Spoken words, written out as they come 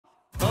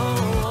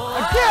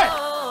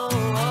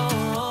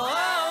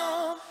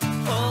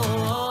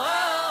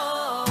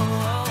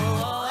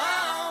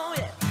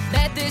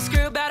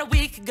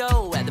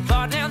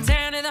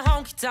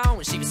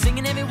phone. She was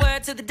singing every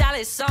word to the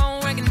Dolly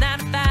song, ranking 9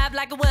 to 5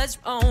 like it was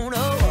her own.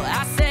 Oh,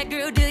 I said,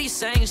 girl, do you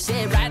sing? She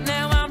said, right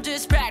now I'm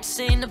just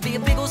practicing to be a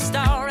big old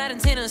star out in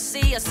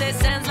Tennessee. I said,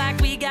 sounds like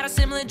we got a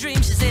similar dream.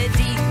 She said,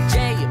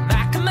 DJ, you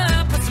might come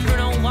up, put some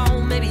Bruno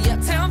on, maybe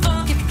Uptown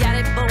Funk. If you got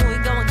it, boy,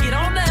 go and get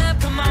on up.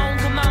 Come on,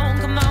 come on,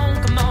 come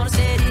on, come on. I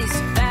said, it's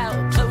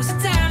about close to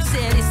time. I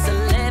said, it's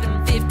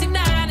 11:59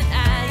 and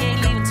I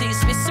ain't leaving till you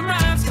spit some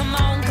rhymes. Come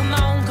on, come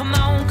on, come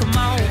on, come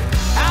on.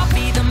 I'll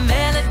be the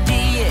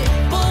melody,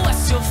 yeah. Boy,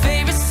 what's your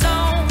favorite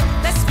song?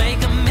 Let's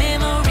make a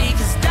memory,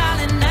 cause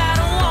darling, I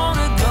don't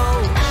wanna go.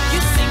 You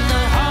sing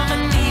the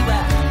harmony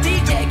while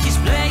DJ keeps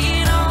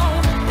playing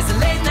on. It's a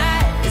late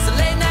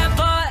night,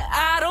 but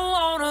I don't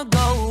wanna go.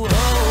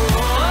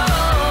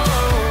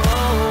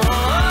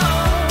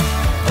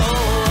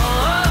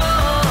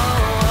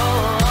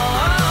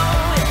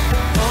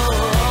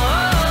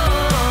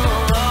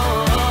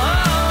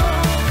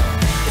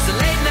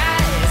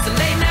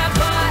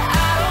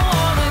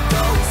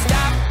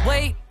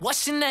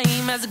 What's your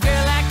name? As a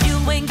girl like you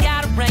ain't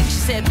got a ring.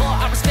 She said, boy,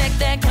 I respect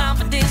that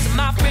confidence. And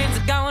my friends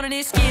are gone and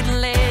it's getting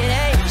late.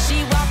 Hey,